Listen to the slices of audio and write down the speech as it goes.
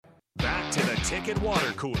Ticket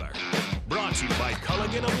Water Cooler. Brought to you by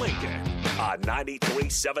Culligan of Lincoln on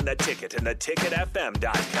 93.7 The Ticket and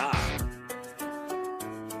theticketfm.com.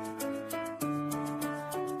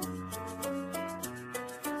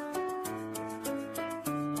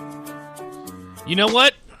 You know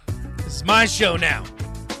what? This is my show now.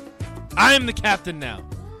 I am the captain now.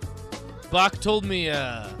 Bach told me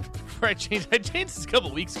before I changed this a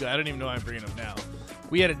couple weeks ago. I don't even know why I'm bringing it up now.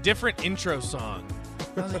 We had a different intro song.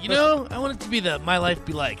 I was like, I want it to be the My Life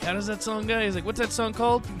Be Like. How does that song go? He's like, what's that song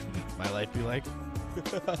called? My Life Be Like.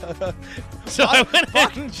 So I went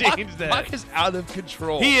ahead and changed that. Bach is out of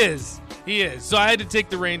control. He is. So I had to take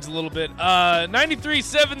the reins a little bit.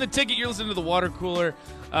 93.7 The Ticket. You're listening to the water cooler.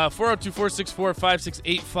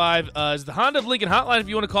 402-464-5685 is the Honda of Lincoln hotline if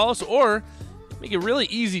you want to call us, or make it really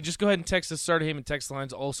easy. Just go ahead and text us. Starter Heyman text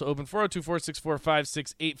lines also open.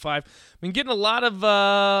 402-464-5685. Been getting a lot of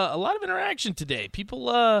interaction today. People,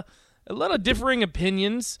 a lot of differing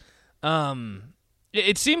opinions.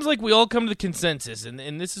 It seems like we all come to the consensus,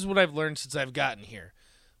 and this is what I've learned since I've gotten here.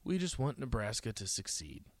 We just want Nebraska to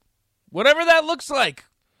succeed, whatever that looks like.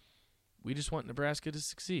 We just want Nebraska to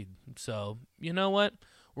succeed. So you know what?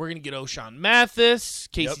 We're going to get O'Shawn Mathis.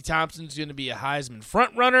 Casey Thompson's going to be a Heisman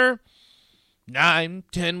frontrunner.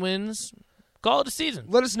 9-10 wins. Call it a season.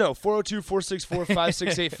 Let us know.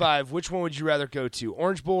 402-464-5685. Which one would you rather go to,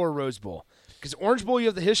 Orange Bowl or Rose Bowl? Because Orange Bowl, you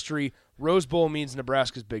have the history. Rose Bowl means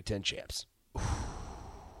Nebraska's Big Ten champs.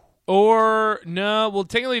 Or, no. Well,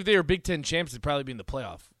 technically, if they were Big Ten champs, they'd probably be in the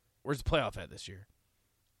playoff. Where's the playoff at this year?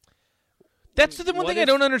 That's the one thing I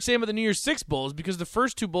don't understand about the New Year's Six bowls, because the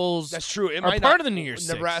first two bowls that's true. are part of the New Year's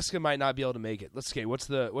Six. Nebraska might not be able to make it. Let's see.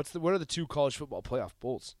 What are the two college football playoff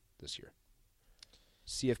bowls this year?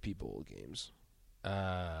 CFP bowl games.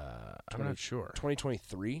 I'm not sure.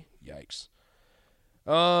 2023. Yikes.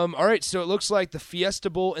 All right. So it looks like the Fiesta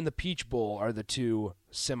Bowl and the Peach Bowl are the two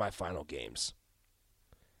semifinal games.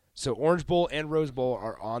 So Orange Bowl and Rose Bowl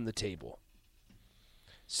are on the table.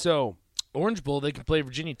 So Orange Bowl, they can play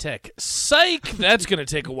Virginia Tech. Psych! That's going to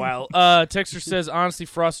take a while. Texter says, honestly,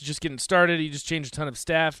 Frost is just getting started. He just changed a ton of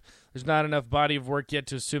staff. There's not enough body of work yet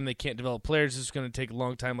to assume they can't develop players. This is going to take a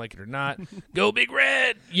long time, like it or not. Go Big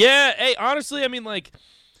Red! Yeah, hey, honestly, I mean, like,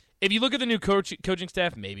 if you look at the new coaching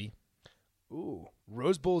staff, maybe. Ooh,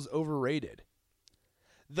 Rose Bowl is overrated.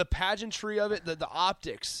 The pageantry of it, the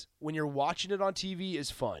optics, when you're watching it on TV is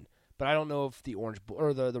fun. But I don't know if the Orange Bowl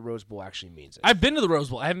or the Rose Bowl actually means it. I've been to the Rose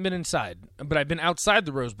Bowl. I haven't been inside, but I've been outside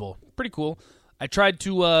the Rose Bowl. Pretty cool. I tried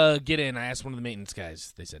to get in. I asked one of the maintenance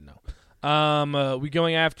guys. They said no. We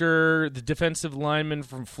going after the defensive lineman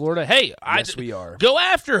from Florida? Hey, yes, we are. Go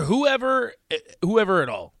after whoever at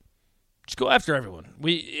all. Just go after everyone.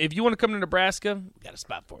 If you want to come to Nebraska, we got a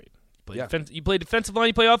spot for you. You play defensive line.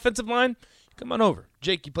 You play offensive line. Come on over.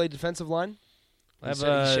 Jake, you play defensive line? I have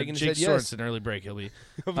Jake Sorensen early break. He'll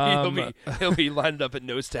be lined up at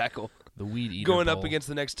nose tackle. The Weed Eater going Bowl. up against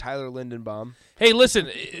the next Tyler Lindenbaum. Hey, listen,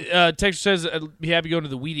 Texas says be happy going to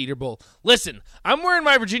the Weed Eater Bowl. Listen, I'm wearing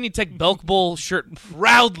my Virginia Tech Belk Bowl shirt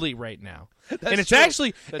proudly right now. It's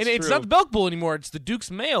true. It's not the Belk Bowl anymore. It's the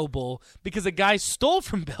Duke's Mayo Bowl, because a guy stole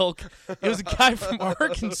from Belk. It was a guy from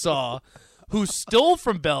Arkansas who stole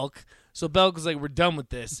from Belk. So Belk was like, we're done with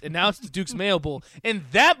this. And now it's the Duke's Mayo Bowl. And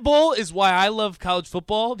that bowl is why I love college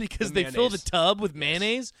football, because they fill the tub with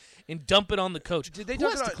mayonnaise and dump it on the coach. Did they Who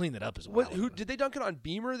has to clean that up as well? Did they dunk it on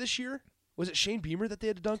Beamer this year? Was it Shane Beamer that they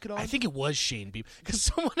had to dunk it on? I think it was Shane Beamer, because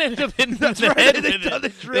someone ended up hitting him in the head. They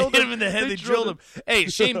hit him in the head. They drilled him. Hey,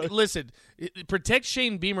 Shane, listen, protect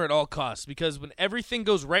Shane Beamer at all costs, because when everything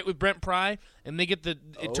goes right with Brent Pry and they get it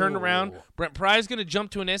turned around, Brent Pry is going to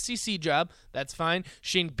jump to an SEC job. That's fine.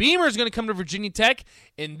 Shane Beamer is going to come to Virginia Tech,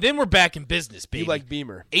 and then we're back in business, baby. You like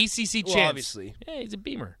Beamer. ACC champs. Obviously. Yeah, he's a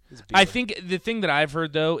Beamer. I think the thing that I've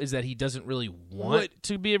heard, though, is that he doesn't really want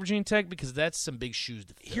to be at Virginia Tech, because that's some big shoes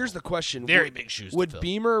to fill. Here's the question. Very big shoes to fill. Would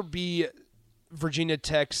Beamer be Virginia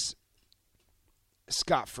Tech's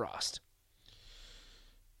Scott Frost?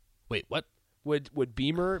 Wait, what? Would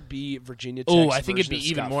Beamer be Virginia Tech's I think it'd be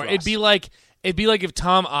even more. It'd be like if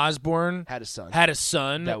Tom Osborne had a son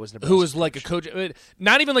that was who was Nebraska like a coach,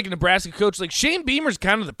 not even like a Nebraska coach. Like Shane Beamer's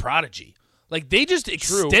kind of the prodigy. Like they just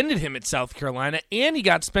extended him at South Carolina, and he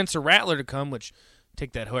got Spencer Rattler to come, which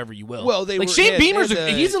take that however you will. Well, Shane Beamer's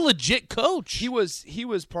he's a legit coach. He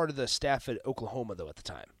was part of the staff at Oklahoma though at the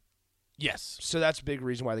time. Yes. So that's a big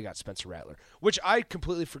reason why they got Spencer Rattler, which I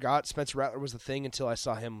completely forgot Spencer Rattler was the thing until I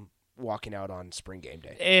saw him walking out on spring game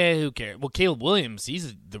day. Who cares? Well, Caleb Williams,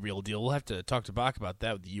 he's the real deal. We'll have to talk to Bach about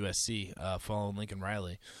that with the USC following Lincoln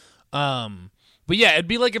Riley. But yeah, it'd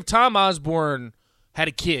be like if Tom Osborne had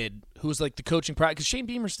a kid who's like the coaching pride, because Shane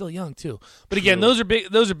Beamer's still young too. But again, those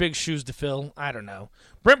are big shoes to fill. I don't know.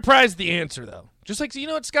 Brent Pry's the answer though. Just like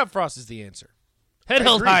what, Scott Frost is the answer. Head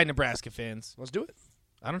held high, Nebraska fans. Let's do it.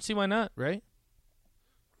 I don't see why not. Right?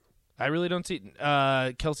 I really don't see.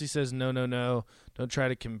 Kelsey says no. Don't try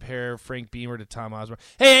to compare Frank Beamer to Tom Osborne.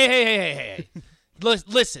 Hey.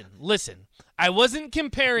 Listen. I wasn't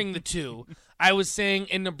comparing the two. I was saying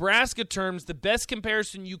in Nebraska terms, the best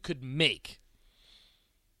comparison you could make.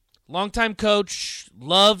 Longtime coach,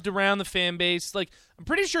 loved around the fan base. Like, I'm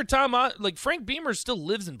pretty sure Frank Beamer still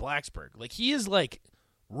lives in Blacksburg. Like, he is like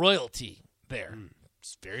royalty there.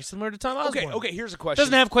 It's very similar to Tom Osborne. Okay, here's a question.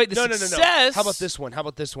 Doesn't have quite the success. No. How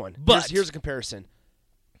about this one? But here's a comparison.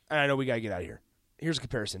 And I know we got to get out of here. Here's a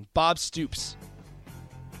comparison. Bob Stoops.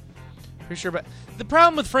 Pretty sure, but the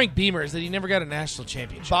problem with Frank Beamer is that he never got a national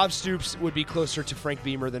championship. Bob Stoops would be closer to Frank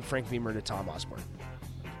Beamer than Frank Beamer to Tom Osborne.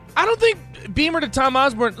 I don't think Beamer to Tom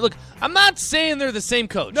Osborne. Look, I'm not saying they're the same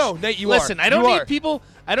coach. No, Nate, you Listen, are. I don't need people.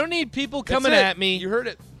 I don't need people coming at me. You heard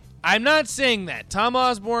it. I'm not saying that. Tom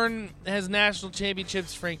Osborne has national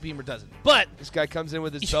championships. Frank Beamer doesn't. But this guy comes in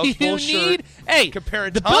with his Belk Bowl shirt.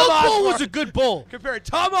 Comparing the Tom Belk Osborne. Bowl was a good bowl. Comparing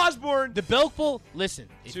Tom Osborne. The Belk Bowl. Listen,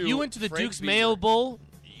 if you went to the Frank Duke's Beamer. Mayo Bowl,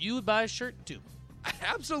 you would buy a shirt too.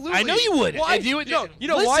 Absolutely. I know you would. Why? If you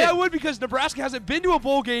know why I would? Because Nebraska hasn't been to a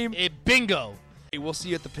bowl game. Bingo. Hey, we'll see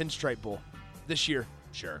you at the Pinstripe Bowl this year.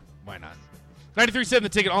 Sure. Why not? 93.7 The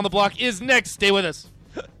Ticket on the Block is next. Stay with us.